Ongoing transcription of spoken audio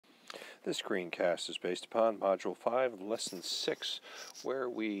This screencast is based upon Module 5, Lesson 6, where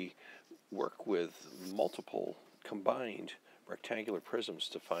we work with multiple combined rectangular prisms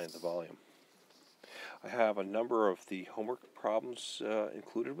to find the volume. I have a number of the homework problems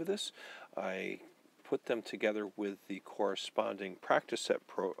included with this. I put them together with the corresponding practice set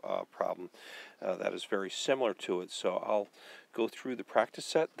problem that is very similar to it. So I'll go through the practice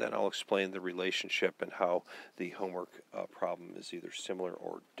set, then I'll explain the relationship and how the homework problem is either similar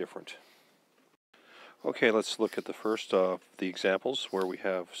or different. Okay, let's look at the first of the examples where we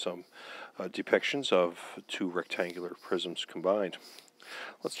have some depictions of two rectangular prisms combined.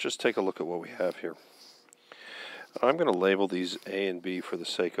 Let's just take a look at what we have here. I'm going to label these A and B for the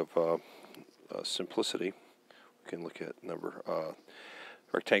sake of simplicity. We can look at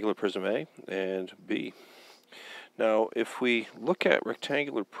rectangular prism A and B. Now, if we look at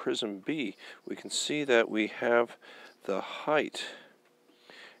rectangular prism B, we can see that we have the height,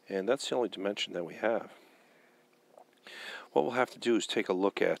 and that's the only dimension that we have. What we'll have to do is take a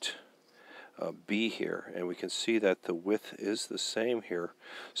look at B here, and we can see that the width is the same here.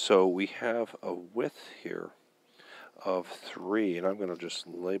 So we have a width here of 3, and I'm going to just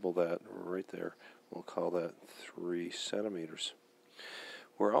label that right there. We'll call that 3 centimeters.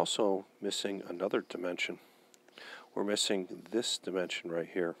 We're also missing another dimension. We're missing this dimension right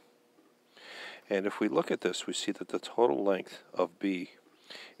here. And if we look at this, we see that the total length of B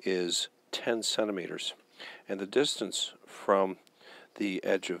is 10 centimeters. And the distance from the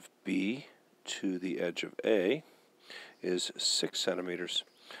edge of B to the edge of A is 6 centimeters.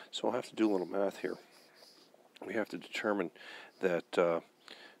 So we'll have to do a little math here. We have to determine that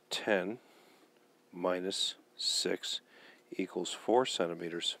 10 minus 6 equals 4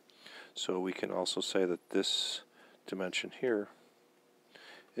 centimeters. So we can also say that this dimension here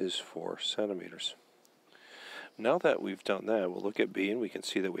is 4 centimeters. Now that we've done that, we'll look at B, and we can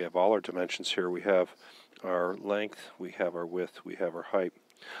see that we have all our dimensions here. We have our length, we have our width, we have our height.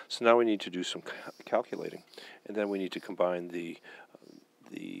 So now we need to do some calculating, and then we need to combine the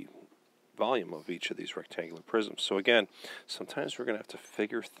volume of each of these rectangular prisms. So again, sometimes we're going to have to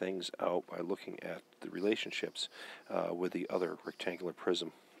figure things out by looking at the relationships with the other rectangular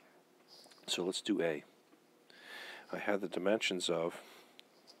prism. So let's do A. I have the dimensions of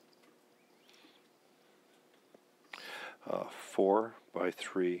 4 by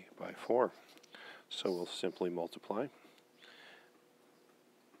 3 by 4. So we'll simply multiply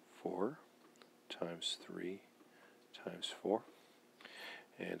 4 times 3 times 4.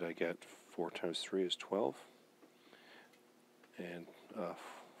 And I get 4 times 3 is 12. And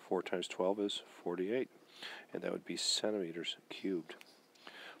 4 times 12 is 48. And that would be centimeters cubed.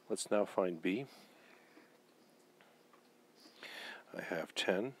 Let's now find B. I have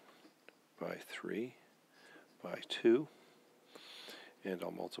 10 by 3 by 2, and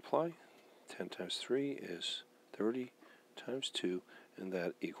I'll multiply. 10 times 3 is 30 times 2, and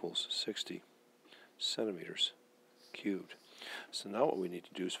that equals 60 centimeters cubed. So now what we need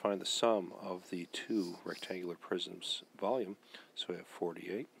to do is find the sum of the two rectangular prisms' volume. So we have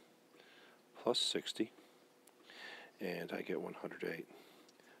 48 plus 60, and I get 108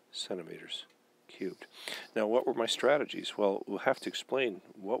 centimeters cubed. Now, what were my strategies? Well, we'll have to explain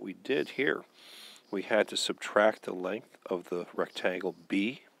what we did here. We had to subtract the length of the rectangle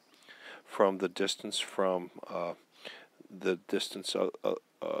B from the distance from the distance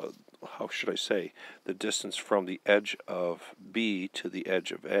from the edge of B to the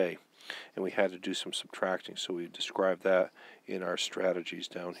edge of A, and we had to do some subtracting. So we described that in our strategies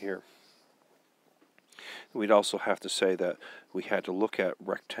down here. We'd also have to say that we had to look at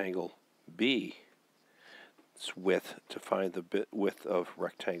rectangle B's width to find the width of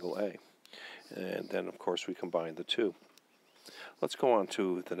rectangle A. And then, of course, we combine the two. Let's go on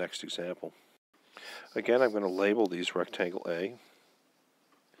to the next example. Again, I'm going to label these rectangle A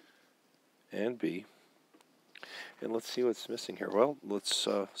and B. And let's see what's missing here. Well, let's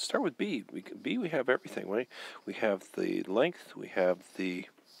start with B. We have everything, right? We have the length, we have the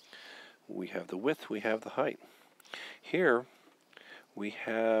width, we have the height. Here, we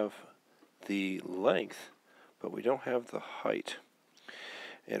have the length, but we don't have the height,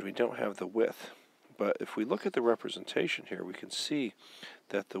 and we don't have the width. But if we look at the representation here, we can see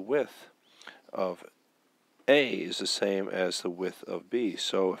that the width of A is the same as the width of B.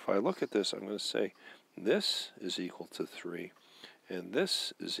 So if I look at this, I'm going to say this is equal to 3, and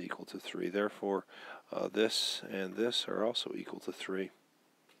this is equal to 3. Therefore, this and this are also equal to 3.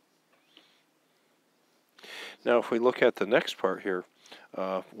 Now, if we look at the next part here,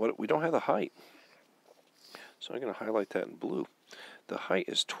 we don't have the height. So I'm going to highlight that in blue. The height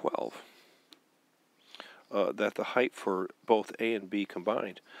is 12. that the height for both A and B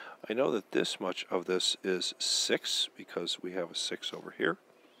combined, I know that this much of this is 6 because we have a 6 over here.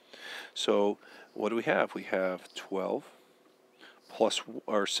 So what do we have? We have 12 plus,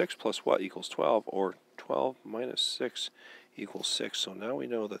 or 6 plus what equals 12, or 12 minus 6 equals 6. So now we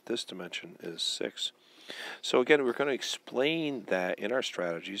know that this dimension is 6. So again, we're going to explain that in our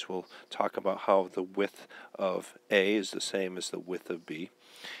strategies. We'll talk about how the width of A is the same as the width of B,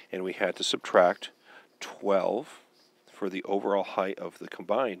 and we had to subtract 12 for the overall height of the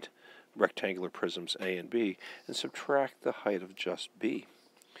combined rectangular prisms A and B, and subtract the height of just B.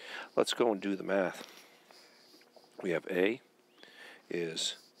 Let's go and do the math. We have A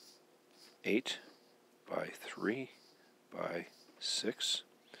is 8 by 3 by 6,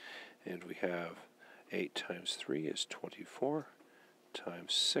 and we have 8 times 3 is 24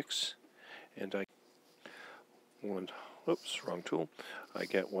 times 6, and wrong tool. I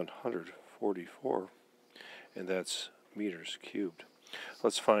get 144, and that's meters cubed.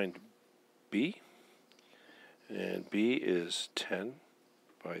 Let's find B, and B is 10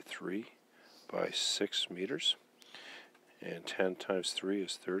 by 3 by 6 meters, and 10 times 3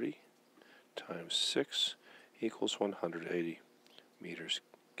 is 30 times 6 equals 180 meters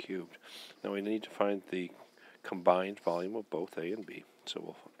cubed. Now we need to find the combined volume of both A and B, so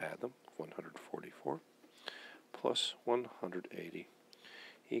we'll add them. 144 plus 180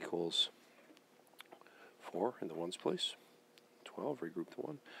 equals 4 in the ones place, 12, regroup the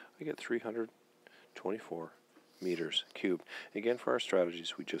 1. I get 324 meters cubed. Again, for our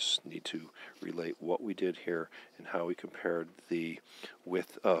strategies, we just need to relate what we did here and how we compared the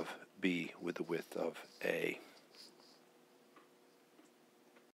width of B with the width of A.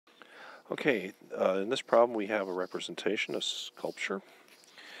 Okay, in this problem we have a representation, a sculpture.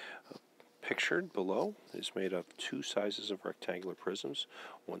 Pictured below is made of two sizes of rectangular prisms.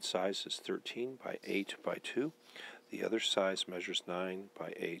 One size is 13 by 8 by 2. The other size measures 9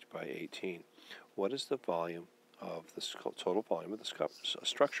 by 8 by 18. What is the volume of the total volume of the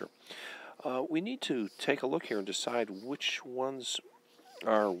structure? We need to take a look here and decide which ones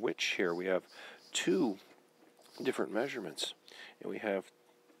are which here. We have two different measurements, and we have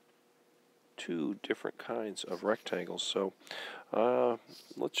two different kinds of rectangles. So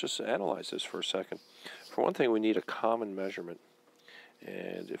let's just analyze this for a second. For one thing, we need a common measurement.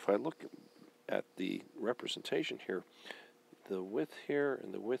 And if I look at the representation here, the width here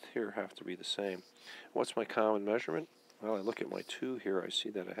and the width here have to be the same. What's my common measurement? Well, I look at my 2 here, I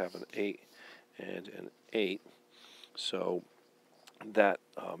see that I have an 8 and an 8. So that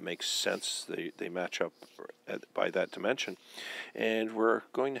makes sense. They match up by that dimension. And we're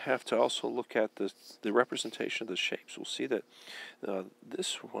going to have to also look at the representation of the shapes. We'll see that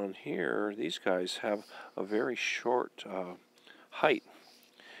this one here, these guys have a very short height.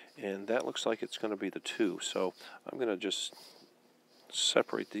 And that looks like it's going to be the 2. So I'm going to just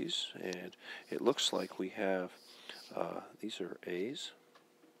separate these, and it looks like we have, these are A's.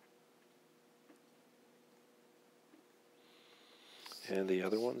 And the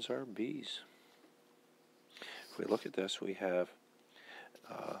other ones are B's. If we look at this, we have,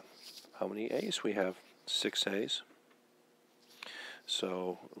 how many A's? We have 6 A's.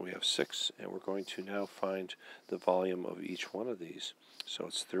 So we have 6, and we're going to now find the volume of each one of these. So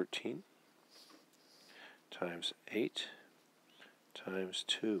it's 13 times 8 times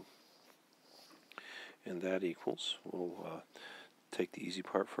 2. And that equals, we'll take the easy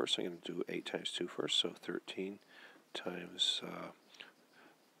part first. I'm going to do 8 times 2 first. So 13 times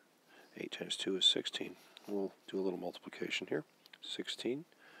 8 times 2 is 16. We'll do a little multiplication here. 16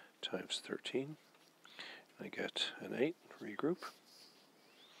 times 13. I get an 8, regroup.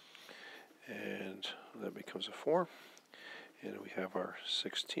 And that becomes a 4. And we have our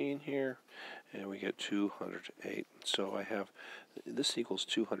 16 here, and we get 208. So I have, this equals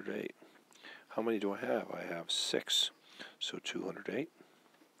 208. How many do I have? I have 6. So 208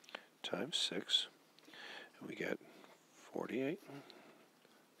 times 6, and we get 48.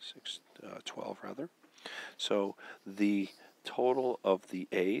 12 rather. So the total of the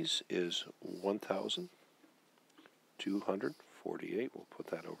A's is 1,248. We'll put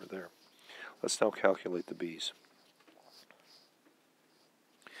that over there. Let's now calculate the B's.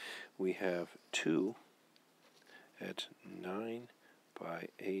 We have 2 at 9 by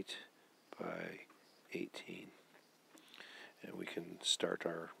 8 by 18. And we can start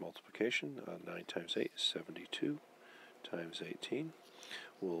our multiplication. 9 times 8 is 72 times 18.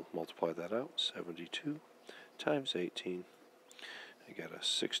 We'll multiply that out. 72 times 18. I get a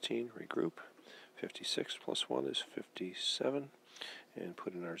 16, regroup. 56 plus 1 is 57. And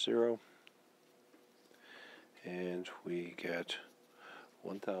put in our 0. And we get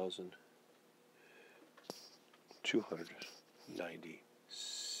 1,000.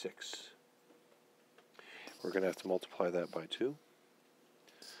 1,296. We're going to have to multiply that by 2.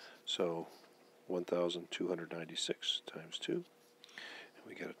 So 1,296 times 2. And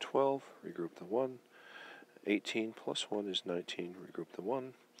we get a 12. Regroup the 1. 18 plus 1 is 19. Regroup the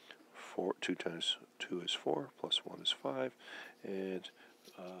 1. 2 times 2 is 4. Plus 1 is 5. And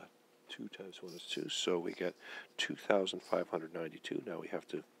 2 times 1 is 2. So we get 2,592. Now we have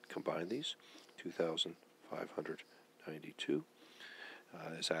to combine these. 2,592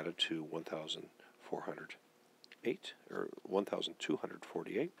 is added to 1,408, or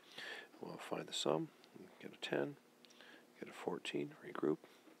 1,248. We'll find the sum. Get a 10, get a 14, regroup,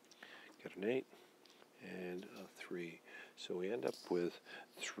 get an 8, and a 3. So we end up with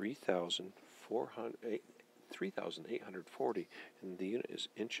 3,840, and the unit is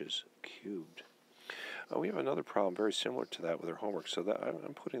inches cubed. We have another problem very similar to that with our homework, so that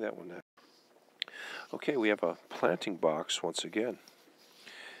I'm putting that one down. Okay, we have a planting box once again,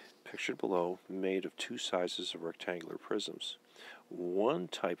 pictured below, made of 2 sizes of rectangular prisms. One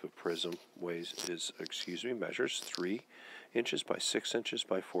type of prism measures 3 inches by 6 inches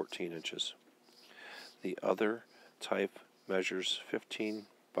by 14 inches. The other type measures 15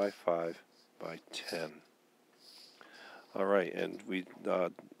 by 5 by 10. All right, and we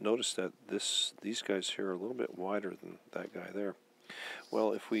notice that these guys here are a little bit wider than that guy there.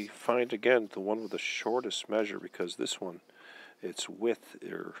 Well, if we find again the one with the shortest measure, because this one, its width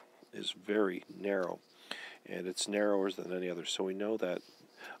is very narrow, and it's narrower than any other. So we know that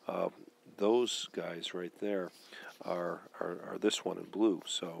those guys right there are this one in blue.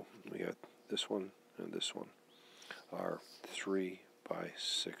 So we got this one and this one are 3 by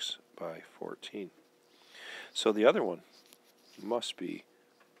 6 by 14. So the other one must be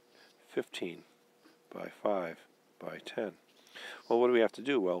 15 by 5 by 10. Well, what do we have to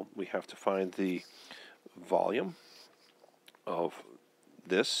do? Well, we have to find the volume of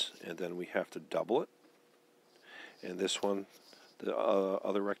this, and then we have to double it. And this one, the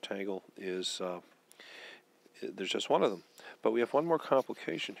other rectangle, is there's just one of them. But we have one more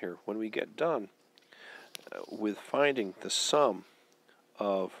complication here. When we get done with finding the sum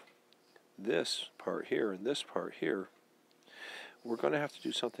of this part here and this part here, we're going to have to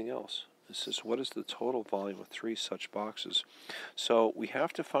do something else. This is, what is the total volume of 3 such boxes? So we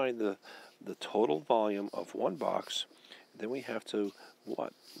have to find the total volume of one box. Then we have to,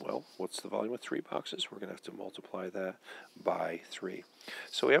 what? Well, what's the volume of 3 boxes? We're going to have to multiply that by 3.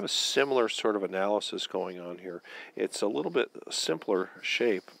 So we have a similar sort of analysis going on here. It's a little bit simpler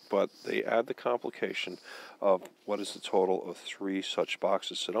shape, but they add the complication of what is the total of 3 such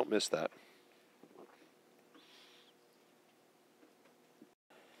boxes. So don't miss that.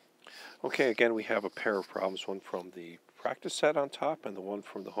 Okay, again, we have a pair of problems, one from the practice set on top and the one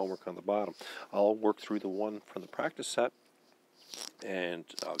from the homework on the bottom. I'll work through the one from the practice set, and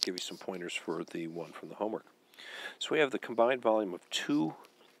I'll give you some pointers for the one from the homework. So we have the combined volume of two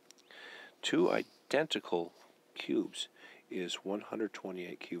identical cubes is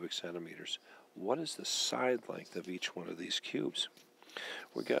 128 cubic centimeters. What is the side length of each one of these cubes?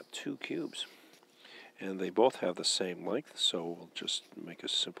 We got 2 cubes, and they both have the same length, so we'll just make a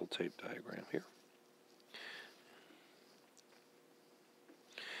simple tape diagram here.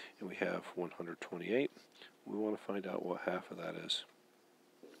 And we have 128. We want to find out what half of that is.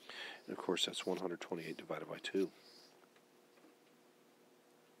 And of course, that's 128 divided by 2.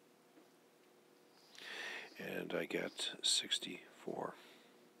 And I get 64.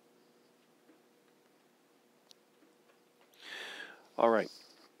 All right.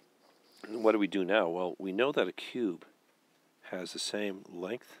 What do we do now? Well, we know that a cube has the same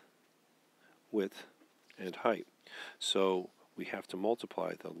length, width, and height. So we have to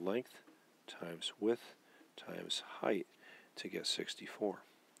multiply the length times width times height to get 64.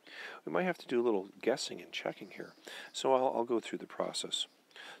 We might have to do a little guessing and checking here. So I'll go through the process.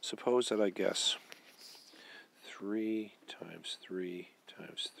 Suppose that I guess 3 times 3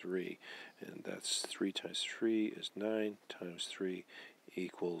 times 3, and that's 3 times 3 is 9 times 3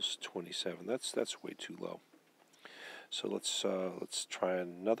 equals 27. That's way too low. So let's try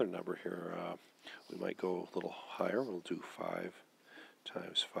another number here. We might go a little higher. We'll do 5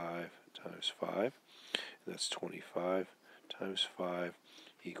 times 5 times 5. That's 25 times 5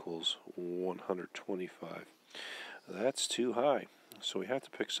 equals 125. That's too high. So we have to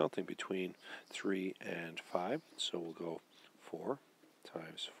pick something between 3 and 5. So we'll go 4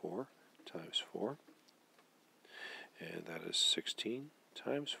 times 4 times 4. And that is 16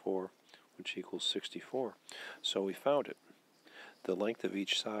 times 4, which equals 64. So we found it. The length of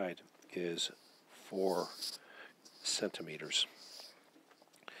each side is 4 centimeters.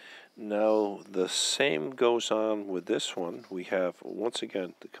 Now the same goes on with this one. We have, once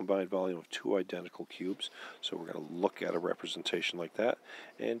again, the combined volume of two identical cubes. So we're going to look at a representation like that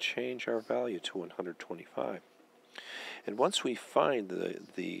and change our value to 125. And once we find the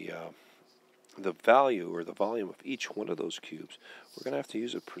value or the volume of each one of those cubes, we're going to have to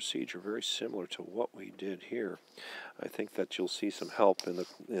use a procedure very similar to what we did here. I think that you'll see some help in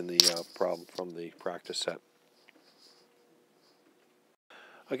the problem from the practice set.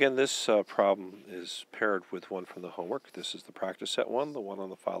 Again, this problem is paired with one from the homework. This is the practice set one. The one on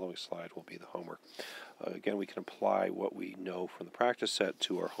the following slide will be the homework. Again, we can apply what we know from the practice set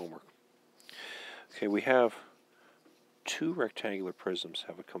to our homework. Okay, we have two rectangular prisms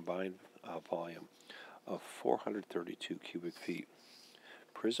have a combined volume of 432 cubic feet.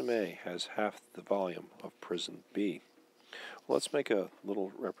 Prism A has half the volume of prism B. Well, let's make a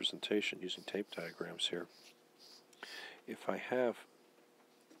little representation using tape diagrams here. If I have,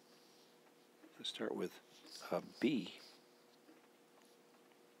 let's start with B,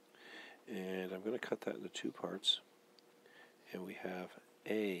 and I'm going to cut that into two parts, and we have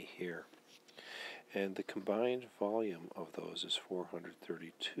A here. And the combined volume of those is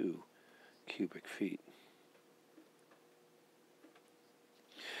 432 cubic feet.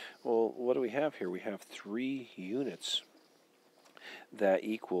 Well, what do we have here? We have 3 units that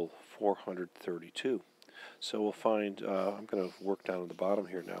equal 432. So we'll find, I'm going to work down at the bottom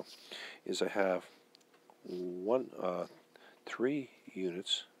here now, is I have 3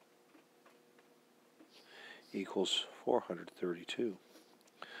 units equals 432.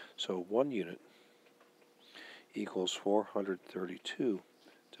 So 1 unit equals 432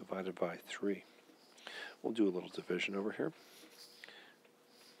 divided by 3. We'll do a little division over here.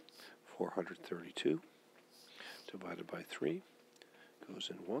 432 divided by 3 goes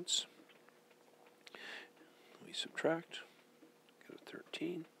in once. We subtract, get a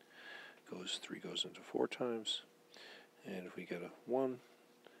 13, 3 goes into 4 times, and we get a 1,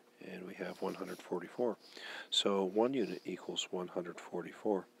 and we have 144. So 1 unit equals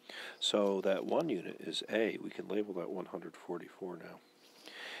 144. So that 1 unit is A. We can label that 144 now.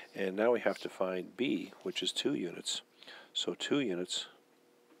 And now we have to find B, which is 2 units. So 2 units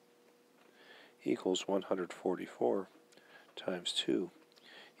equals 144 times 2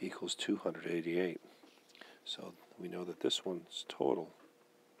 equals 288. So we know that this one's total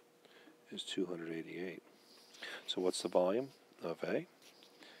is 288. So what's the volume of A?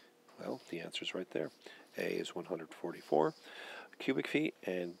 Well, the answer is right there. A is 144 cubic feet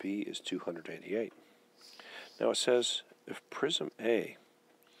and B is 288. Now it says if prism A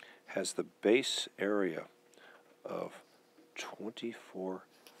has the base area of 24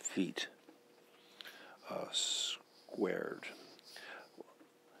 feet squared,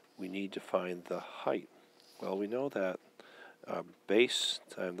 we need to find the height. Well, we know that base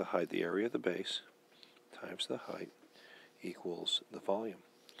times the height, the area of the base, times the height equals the volume.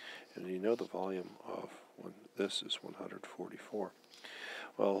 And you know the volume of this is 144.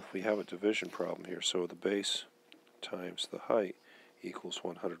 Well, we have a division problem here, so the base times the height equals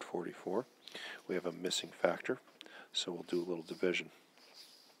 144. We have a missing factor, so we'll do a little division.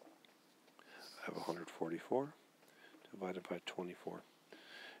 I have 144 divided by 24.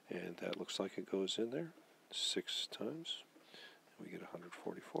 And that looks like it goes in there 6 times. We get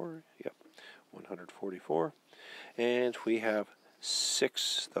 144. Yep, 144. And we have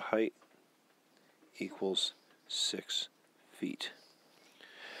 6. The height equals 6 feet.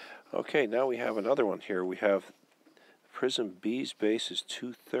 Okay, now we have another one here. We have prism B's base is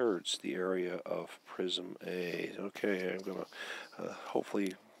 2/3 the area of prism A. Okay, I'm going to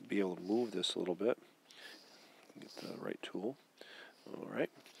hopefully be able to move this a little bit. Get the right tool. All right.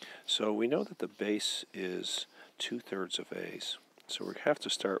 So we know that the base is 2/3 of A's. So we have to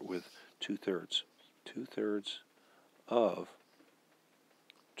start with 2/3. 2/3 of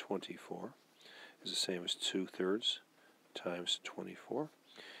 24 is the same as 2/3 times 24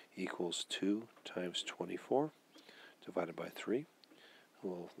 equals 2 times 24 divided by 3.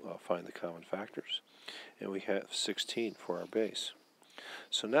 We'll find the common factors. And we have 16 for our base.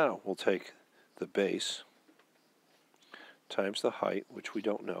 So now we'll take the base times the height, which we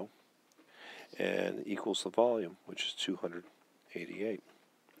don't know, and equals the volume, which is 288.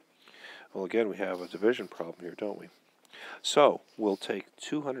 Well, again, we have a division problem here, don't we? So we'll take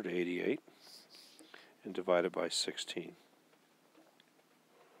 288 and divide it by 16.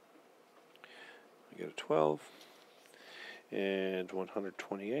 We get a 12. And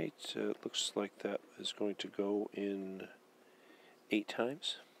 128, it looks like that is going to go in 8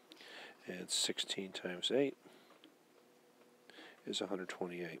 times. And 16 times 8 is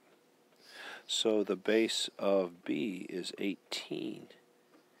 128. So the base of B is 18.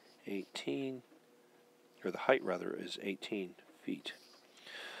 18, or the height rather, is 18 feet.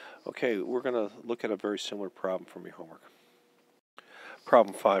 Okay, we're going to look at a very similar problem from your homework.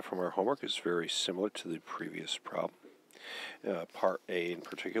 Problem 5 from our homework is very similar to the previous problem. Part A in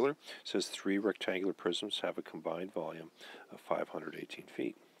particular says 3 rectangular prisms have a combined volume of 518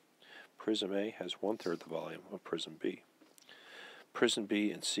 feet. Prism A has 1/3 the volume of prism B. Prism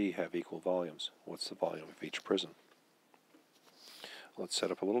B and C have equal volumes. What's the volume of each prism? Let's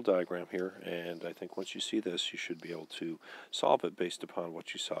set up a little diagram here, and I think once you see this, you should be able to solve it based upon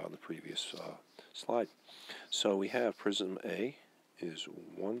what you saw in the previous slide. So we have prism A is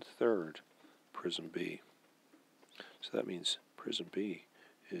 1/3 prism B. So that means prism B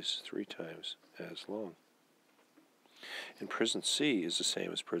is 3 times as long. And prism C is the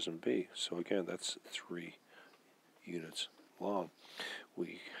same as prism B. So again, that's 3 units long.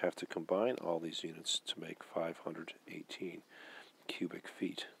 We have to combine all these units to make 518 cubic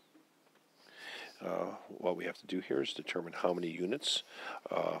feet. What we have to do here is determine how many units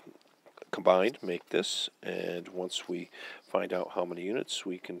combined make this, and once we find out how many units,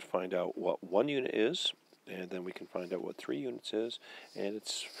 we can find out what 1 unit is, and then we can find out what 3 units is, and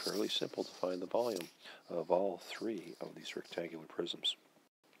it's fairly simple to find the volume of all 3 of these rectangular prisms.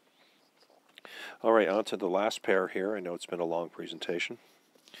 Alright, on to the last pair here. I know it's been a long presentation.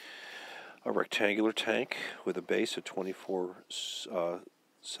 A rectangular tank with a base of 24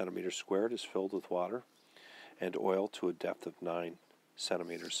 centimeters squared is filled with water and oil to a depth of 9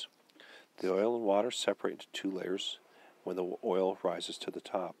 centimeters. The oil and water separate into 2 layers when the oil rises to the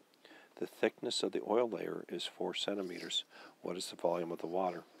top. The thickness of the oil layer is 4 centimeters. What is the volume of the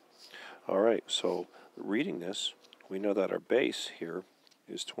water? Alright, so reading this, we know that our base here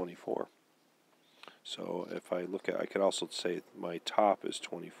is 24. So if I look at, I could also say my top is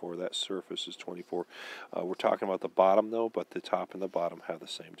 24, that surface is 24. We're talking about the bottom though, but the top and the bottom have the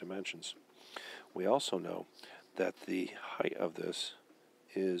same dimensions. We also know that the height of this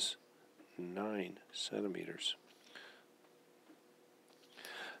is 9 centimeters.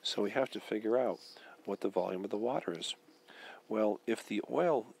 So we have to figure out what the volume of the water is. Well, if the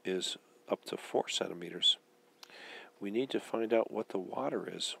oil is up to 4 centimeters, we need to find out what the water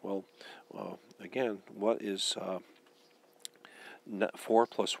is. Well, again, what is 4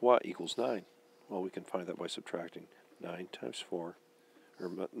 plus what equals 9? Well, we can find that by subtracting 9 times 4,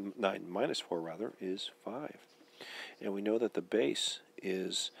 or 9 minus 4 rather, is 5. And we know that the base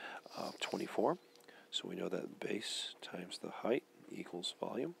is 24, so we know that base times the height equals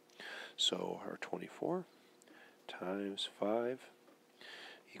volume. So our 24 times 5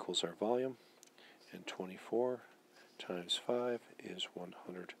 equals our volume, and 24 times 5 is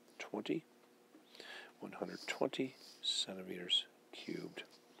 120 centimeters cubed.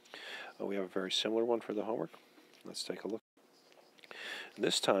 We have a very similar one for the homework. Let's take a look.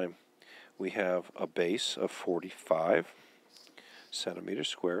 This time we have a base of 45 centimeters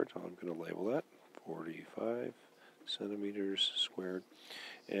squared. I'm going to label that 45 centimeters squared,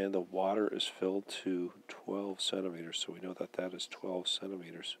 and the water is filled to 12 centimeters, so we know that that is 12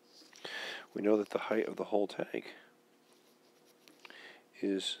 centimeters. We know that the height of the whole tank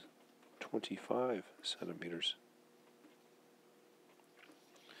is 25 centimeters.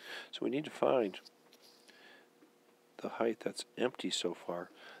 So we need to find the height that's empty so far.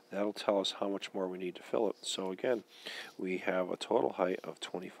 That'll tell us how much more we need to fill it. So again, we have a total height of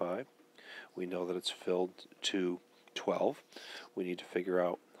 25. We know that it's filled to 12. We need to figure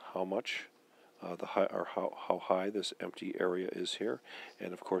out how much the height, or how high this empty area is here,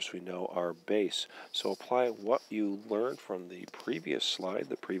 and of course we know our base. So apply what you learned from the previous slide,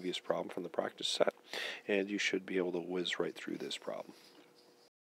 the previous problem from the practice set, and you should be able to whiz right through this problem.